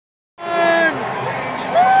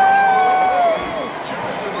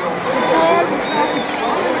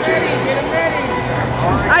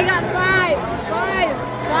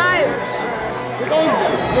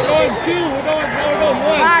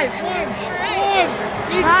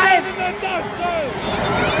He's 5. in the duster.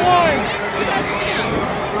 1.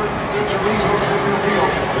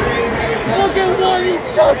 Look at what he's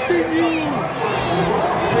dusting you.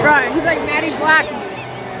 Right, he's like Matty Black.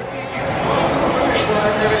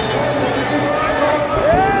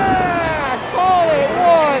 Yeah, call it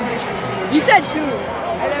 1. You said 2.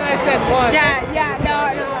 And then I said 1. Yeah, no,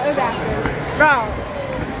 it was after. Bro,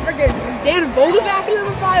 freaking Dan Vogelback is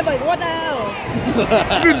number 5. Like, what the hell?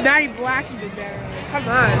 Even Matty Black is in there. Come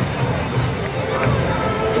on.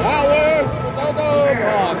 Flowers. Oh, no. We're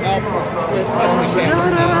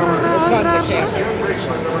cutting the camera.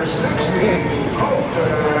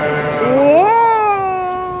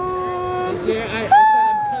 Whoa! Yeah, I said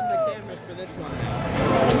I'm cutting the cameras for this one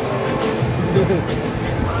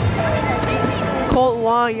now. Colt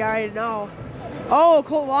Long, you already know. Oh,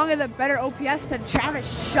 Colt Long is a better OPS than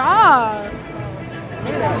Travis Shaw.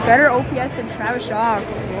 Better OPS than Travis Shaw.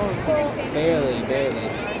 Barely.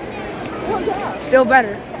 Still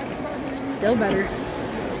better. Still better.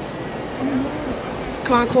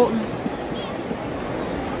 Come on, Colton.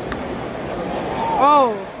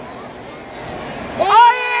 Oh.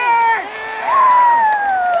 Oh, yeah!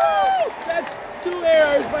 That's 2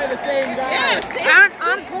 errors by the same guy. Yes.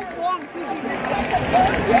 On Colt Long, too.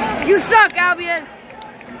 You suck, Albion.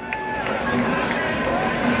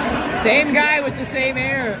 Same guy with the same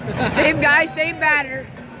error. Same guy, same batter.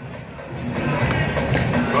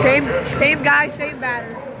 Same guy, same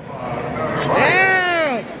batter.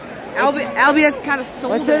 Yeah. Albion kind of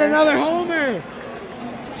sold Let's hit it. another homer.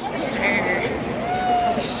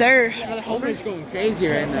 Yes, sir. Another homer. Homer's going crazy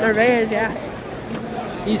right now. Narvaez, yeah.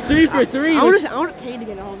 He's 3 for 3. I want Kane to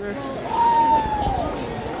get a homer.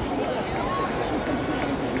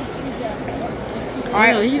 All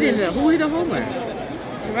right, he didn't. Who hit a homer?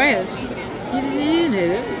 Narvaez. He didn't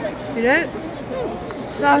hit it. Did it?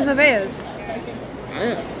 That was Narvaez.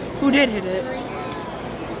 Yeah. Who did hit it?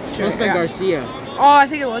 Must have been Garcia. Oh, I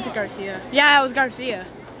think it was Garcia. Yeah, it was Garcia.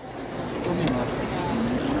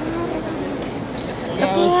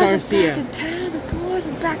 Yeah, it was Garcia. The boys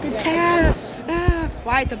are back in town.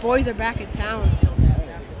 Why? The boys are back in town.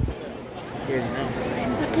 You already know.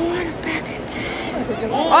 The boys are back in town.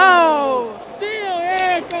 Oh! Steal,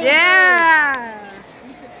 Yeah!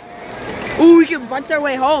 Ooh, we can bunt our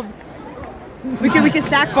way home. We can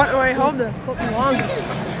sack bunt our way home to Colton Long.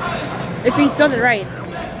 If he does it right.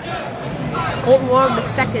 Colton Long the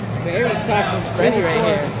second. Barry's talking with Freddie right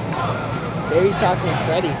here. Barry's talking with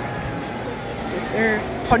Freddie. Yes, sir.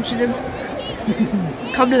 Punches him.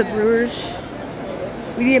 Come to the Brewers.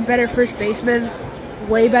 We need a better first baseman.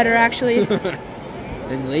 Way better, actually.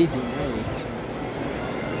 Then lazy, really.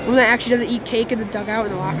 One that actually doesn't eat cake in the dugout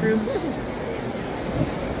in the locker room.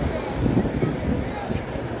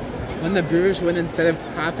 When the Brewers win, instead of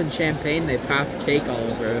popping champagne, they pop cake all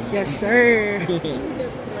over him. Yes, sir.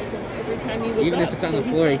 Even if it's on the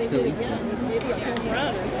floor, he still eats it.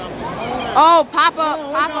 Oh, Papa.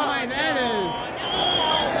 Oh, Papa. that is.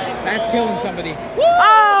 That's killing somebody.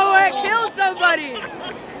 Oh, it killed somebody.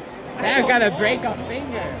 That got a break a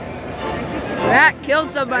finger. That killed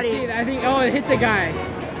somebody. I think. Oh, it hit the guy.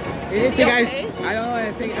 It hit the guy's. Okay? I don't know.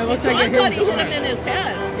 I think it looks I like it thought hit he hit him in his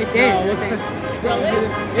head. It did. No, it looks like, Really?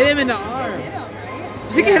 hit him in the arm. Hit him, right?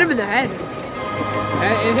 I think it hit him in the head. It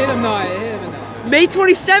hit him. No, it hit him in the arm. May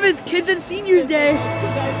 27th, Kids and Seniors Day.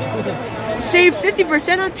 Save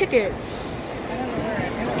 50% on tickets.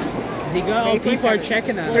 Is he good? Oh, people are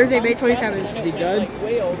checking on him. Thursday, May 27th. Is he good?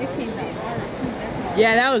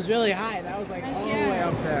 Yeah, that was really high. That was like all the way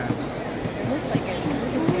up there. It looked like it.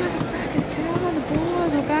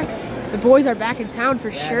 The boys are back in town for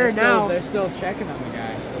Yeah, sure now. They're still checking on the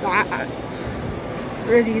guy.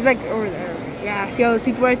 Where is he? He's like over there. Yeah, see all those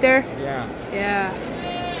people right there? Yeah. Yeah.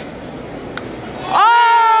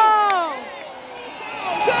 Oh!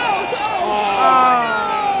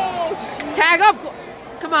 Oh! Tag up!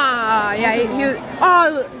 Come on! Yeah, he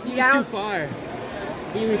oh, He's yeah. too far.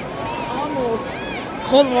 He was almost.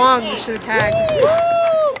 Colton Long should have tagged.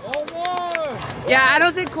 Oh, Yeah, I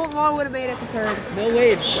don't think Colton Long would have made it to third. no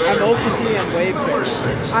waves. I'm OPT on waves right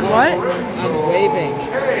now. On what? I'm waving.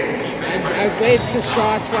 I've waved to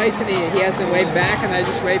Shaw twice and he hasn't waved back, and I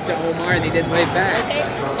just waved to Omar and he didn't wave back.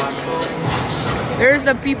 There's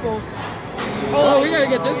the people. Oh, we gotta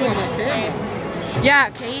get this one on camera. Yeah,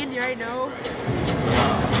 Kane, you already know.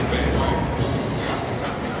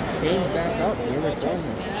 Kane's back up. Here we're going.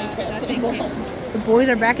 The boys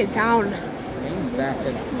are back in town. Kane's back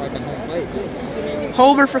at fucking home plate too.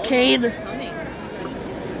 Homer for Kane.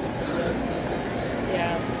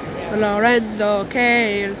 Lorenzo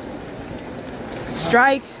Kane.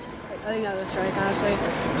 Strike. I think that was a strike, honestly.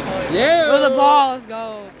 Yeah. Go the ball. Let's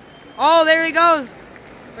go. Oh, there he goes.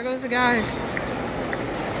 There goes the guy.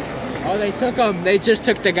 Oh, they took him. They just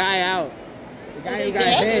took the guy out. The guy who got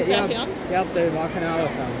hit. Is that him? Yep, they're walking out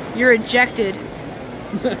with him. You're ejected.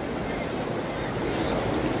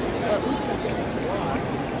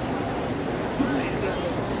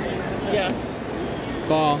 Yeah.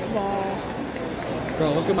 Ball. Ball.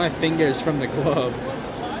 Bro, look at my fingers from the glove.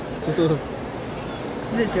 Is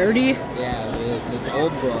it dirty? Yeah, it is. It's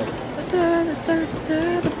old glove.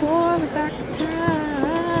 The boy is back in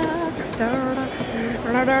town.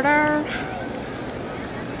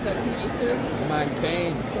 Come on,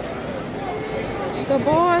 Kane. The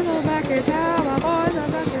boys are back in town. The boys are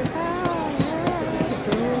back in town.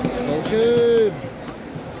 So good.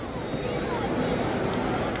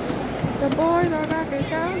 The boys are back in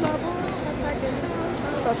town. The boys are back in town.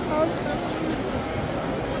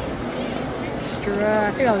 Strike.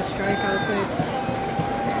 I think I was strike, honestly.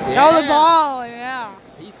 Yeah. Oh, the ball. Yeah.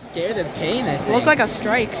 He's scared of Kane, I think. Looked like a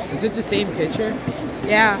strike. Is it the same pitcher?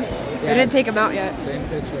 Yeah. They didn't take him out yet. Same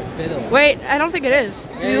pitcher. Biddle. Wait, I don't think it is.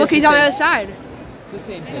 Yeah, Look, it's he's the on the same. other side. It's the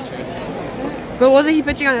same pitcher. But wasn't he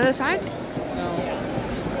pitching on the other side? No.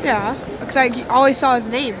 Yeah. Because I always saw his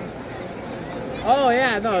name. Oh,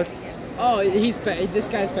 yeah, no. Oh, this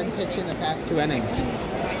guy's been pitching the past 2 innings.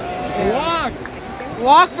 Walk!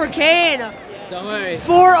 Walk for Kane. Don't worry.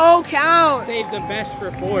 4-0 count. Save the best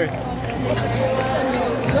for 4th.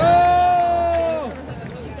 Go!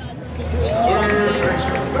 Third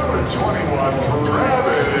baseman, number 21,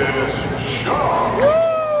 Travis Shaw.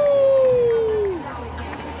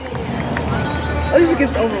 This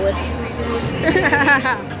gets over with.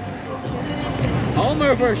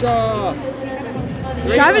 Homer for Shaw.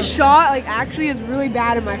 Travis Shaw, like, actually is really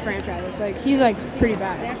bad in my franchise. Like, he's like pretty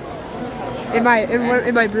bad in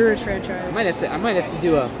my Brewers franchise. I might have to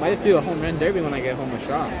do a home run derby when I get home with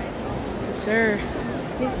Shaw. Yes, sir.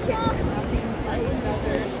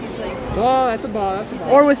 Oh, that's a ball. That's a ball.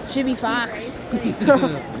 Or with Jimmy Fox.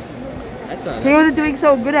 That's a. He wasn't doing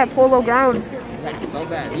so good at polo grounds. That's so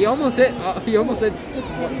bad. He almost hit. He almost hit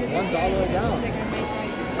ones all the way down.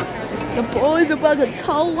 The boys are about to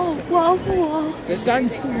tell. Whoa. The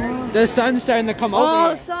sun's starting to come over. Oh,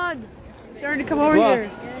 Here. the sun. Starting to come over Look, here.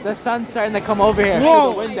 the sun's starting to come over here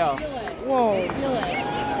Whoa. through the window. Whoa.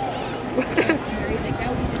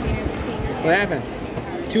 What happened?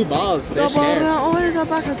 2 balls. The They're scared. boys are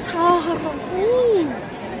about to tell.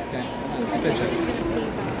 Okay, let's pitch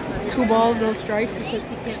it. 2 balls, no strikes.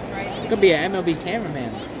 Could be an MLB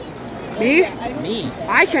cameraman. Me? Me.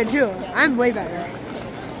 I can too. I'm way better.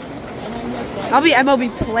 I'll be MLB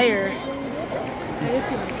player.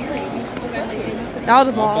 That was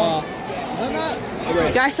a ball.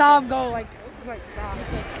 I saw him go like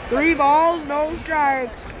 3 balls, no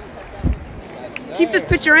strikes. Yes, Keep this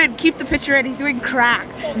pitcher in. Keep the pitcher in. He's doing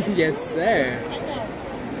cracked. Yes, sir.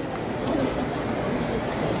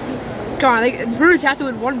 Come on, Brewers have to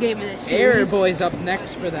win 1 game in this series. Error Boy's up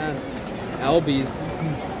next for them. LB's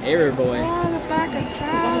Error Boy. Oh, the back of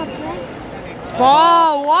town.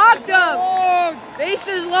 Ball walked him.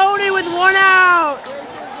 Bases loaded with 1 out.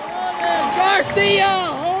 Garcia,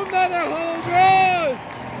 another home run.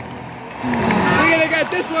 We're gonna get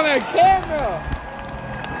this one on camera.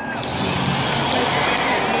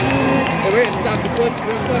 Hey, we're gonna stop the clip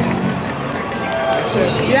real quick.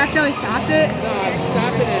 You accidentally stopped it? No, I'm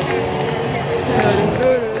stopping it.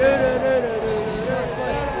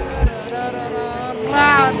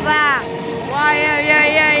 Why,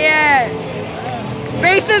 yeah.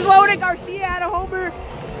 Bases loaded. Garcia had a homer.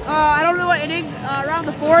 I don't know what inning. Around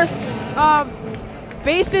the 4th.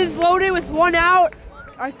 Bases loaded with 1 out.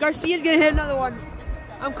 Garcia's gonna hit another one.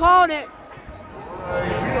 I'm calling it.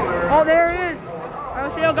 Oh, there it is.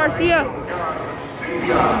 Garcia.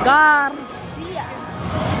 Garcia.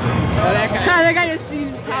 Oh, that guy. That guy just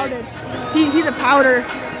he's powdered. He's a powder.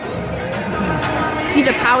 He's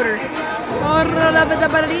a powder.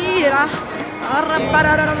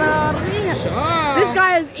 This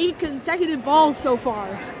guy has 8 consecutive balls so far.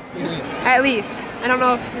 At least. I don't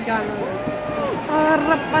know if he's got another.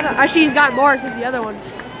 Actually, he's got more since the other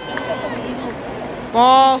ones.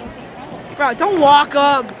 Ball. Bro, don't walk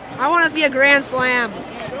up. I want to see a grand slam.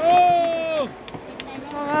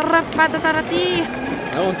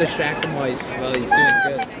 I won't distract him while he's doing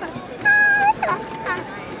good.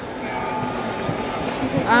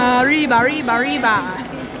 Arriba.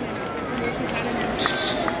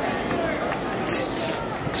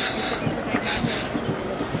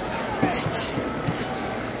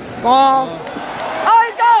 Ball. Oh,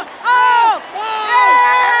 he's going! Oh! Yeah!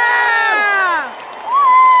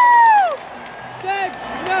 Woo!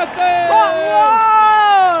 6-0!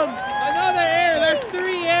 Whoa!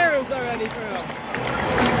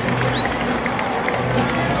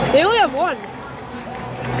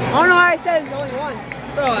 says only one.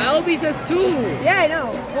 Bro, LB says 2. Yeah, I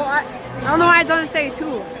know. Well, I don't know why it doesn't say 2.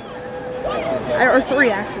 Or 3,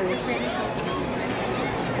 actually.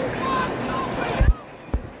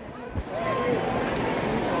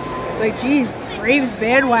 Like, geez, Braves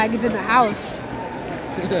bandwagon's in the house.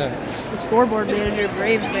 The scoreboard manager,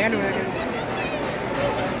 Braves bandwagon.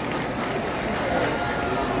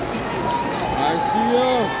 I see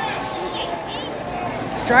you.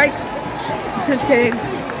 Strike. Just kidding.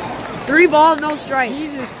 3 balls, no strikes.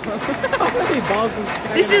 Jesus Christ. How many balls is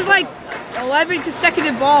strike? This is like 11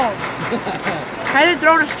 consecutive balls. Hasn't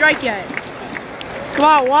thrown a strike yet. Come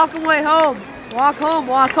on, walk away home. Walk home,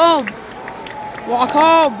 walk home. Walk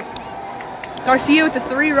home. Garcia with the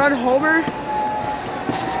 3-run homer.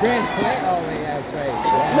 Grand slam. Oh, yeah, that's right.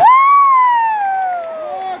 Woo!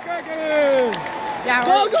 Yeah,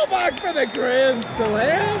 We'll go back for the grand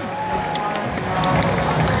slam.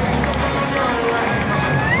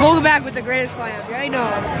 Vogelback with the grand slam. Yeah, I know.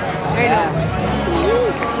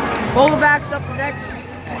 Vogelback's up next.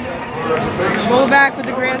 Vogelback with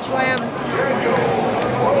the grand slam.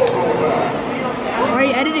 Why are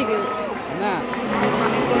you editing it? Nah.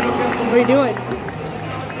 What are you doing?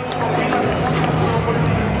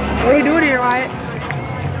 What are we doing here, Wyatt?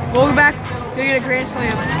 Vogelback gonna get a grand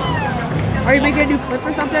slam. Are you making a new clip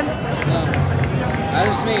or something? No. I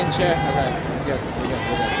was just making sure. Okay. Good.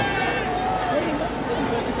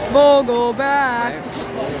 Vogelback.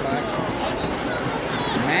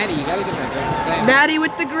 Maddie, you gotta get that grand slam. Maddie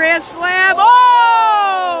with the grand slam.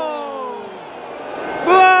 Oh!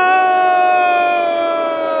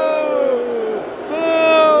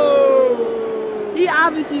 Boom! He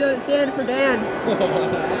obviously doesn't stand for Dan.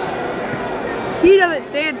 He doesn't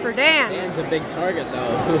stand for Dan. Dan's a big target,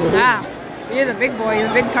 though. Yeah. You're the big boy. You're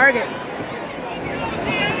the big target.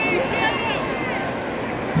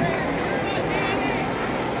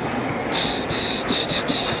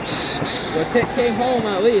 Let's hit Kane home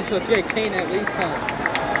at least. Let's get Kane at least home.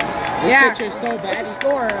 This pitcher's so bad. What's the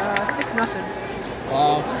score? 6-0.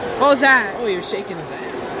 Oh. What was that? Oh, he was shaking his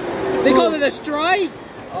ass. They called it a strike.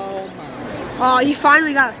 Oh my. Oh, he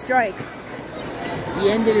finally got a strike. He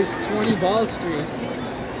ended his 20-ball streak.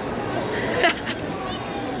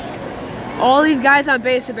 All these guys on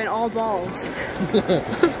base have been all balls.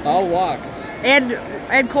 All walks. And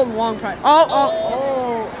Colton Wong probably.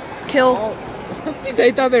 Oh. Kill. Oh.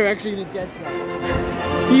 They thought they were actually going to catch that.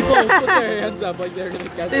 People put their hands up like they were going to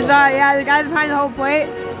catch They that. thought, yeah, the guys behind the home plate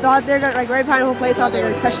thought they were going to, like right behind the home plate, thought they were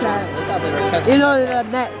going to catch that. They thought they were catching You know, the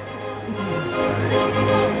net.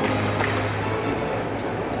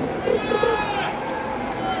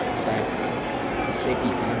 Okay. Shaky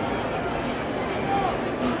time.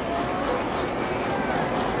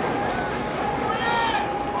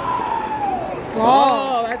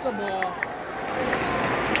 Ball. Oh, that's a ball.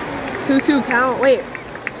 2-2 count. Wait.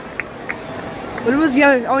 What was the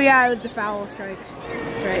other? Oh, yeah, it was the foul strike.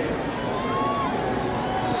 That's right.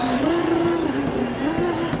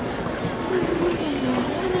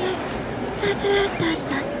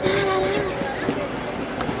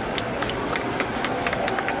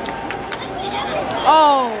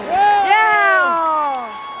 Oh. Yeah.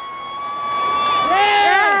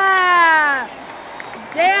 Yeah.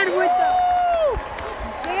 Dan with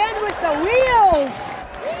the wheels.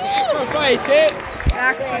 Sacrifice it.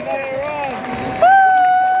 Sacrifice it.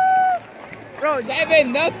 Bro,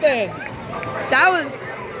 7-0.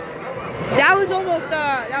 that was almost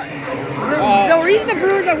the reason the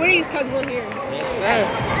Brewers are winning is because we're here. Yes,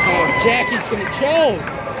 oh, Jackie's gonna choke.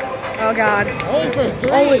 Oh God. 0 for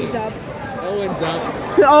 3. Owen's up. Owen's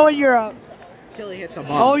up. Owen, you're up. Till he hits a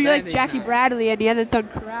ball. Oh, you're like Jackie Bradley, and he hasn't done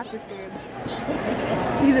crap this game.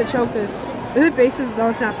 He's gonna choke this. Is it bases? No,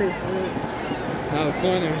 it's not bases. No,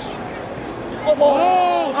 corners.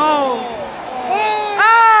 Oh,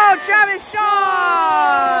 Travis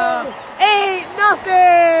Shaw! 8-0!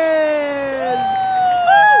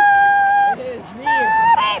 It is near.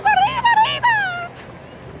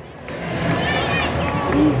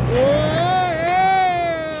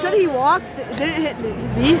 Should he walk? Did it hit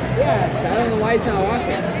his knee? Yeah, I don't know why he's not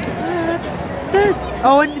walking.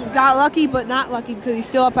 Owen got lucky, but not lucky because he's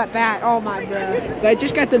still up at bat. Oh my God. I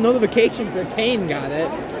just got the notification for Kane got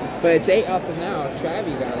it, but it's 8-0 now.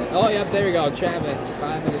 Travis got it. Oh, yep, there we go. Travis,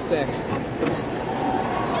 5-6.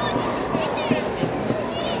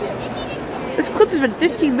 This clip has been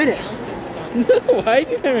 15 minutes. Why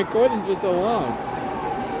have you been recording for so long?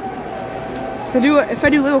 So if I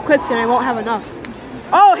do little clips, then I won't have enough.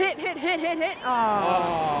 Oh, hit.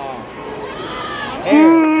 Oh.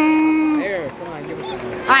 Air, come on, give us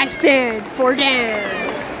that. I stand for Dan.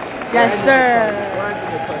 Yes, sir.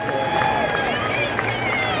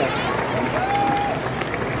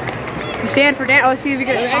 Stand for Dan. Let's see if we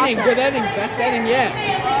get a toss Good ending, best ending yet.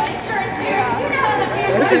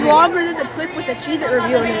 This is longer than the clip with the Cheez-It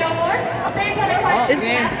review on it. Oh,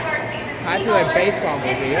 man. I feel like baseball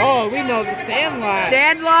movie. Oh, we know the Sandlot.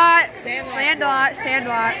 Sandlot. Sandlot.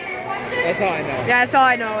 Sandlot. That's all I know. Yeah, that's all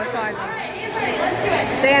I know. That's all I know.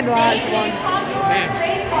 Sandlot is one. Match.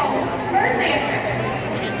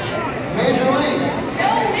 Major League.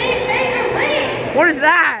 What is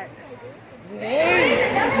that?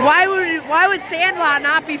 Why would Sandlot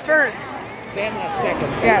not be first? Sandlot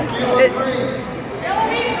second. Yeah.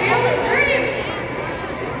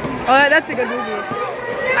 Oh, that's a good movie.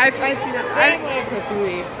 I've seen that. Sandlot for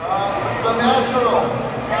 3. The Natural.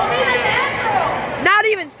 Not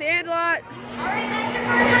even Sandlot.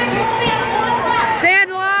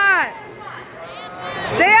 Sandlot.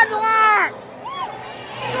 Sandlot.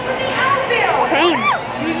 Kane.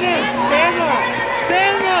 Sandlot.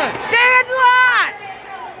 Sandlot. Sandlot.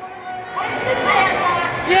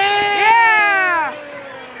 Yeah.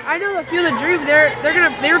 I know the Field of Dreams.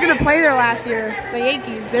 They were gonna play there last year. The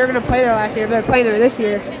Yankees. They were gonna play there last year, but they're playing there this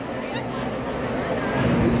year.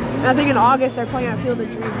 And I think in August they're playing at Field of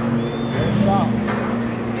Dreams.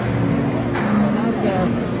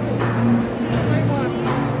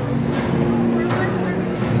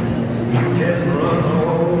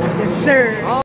 Yes, sir.